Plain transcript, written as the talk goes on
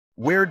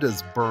Where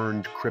does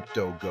burned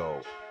crypto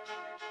go?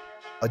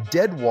 A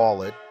dead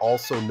wallet,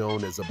 also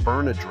known as a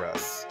burn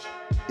address,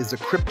 is a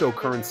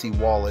cryptocurrency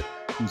wallet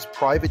whose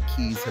private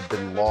keys have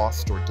been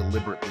lost or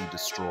deliberately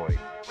destroyed.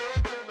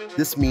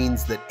 This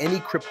means that any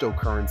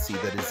cryptocurrency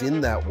that is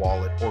in that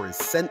wallet or is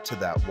sent to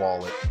that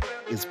wallet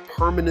is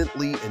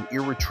permanently and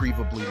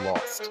irretrievably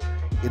lost.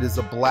 It is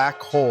a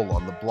black hole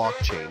on the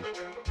blockchain.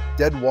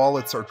 Dead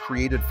wallets are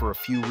created for a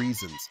few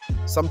reasons.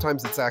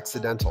 Sometimes it's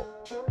accidental.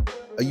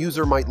 A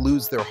user might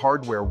lose their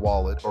hardware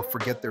wallet or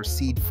forget their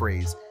seed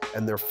phrase,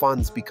 and their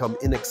funds become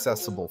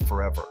inaccessible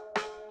forever.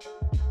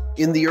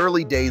 In the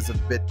early days of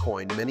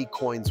Bitcoin, many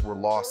coins were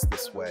lost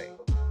this way.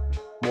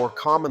 More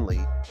commonly,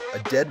 a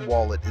dead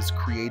wallet is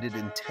created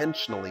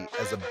intentionally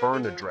as a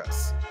burn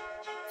address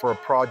for a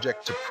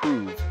project to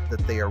prove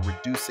that they are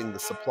reducing the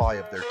supply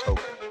of their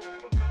token.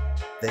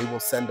 They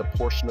will send a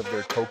portion of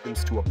their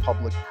tokens to a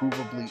public,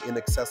 provably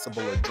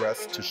inaccessible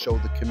address to show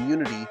the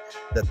community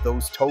that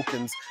those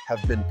tokens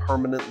have been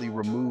permanently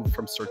removed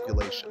from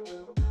circulation.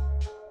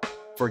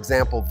 For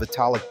example,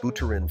 Vitalik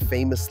Buterin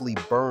famously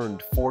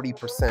burned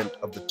 40%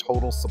 of the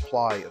total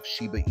supply of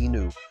Shiba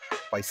Inu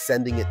by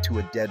sending it to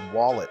a dead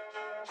wallet,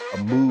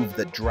 a move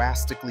that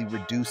drastically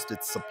reduced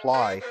its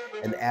supply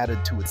and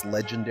added to its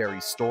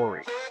legendary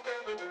story.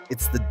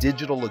 It's the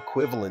digital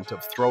equivalent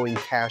of throwing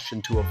cash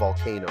into a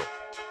volcano.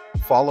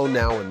 Follow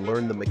now and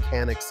learn the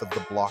mechanics of the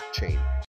blockchain.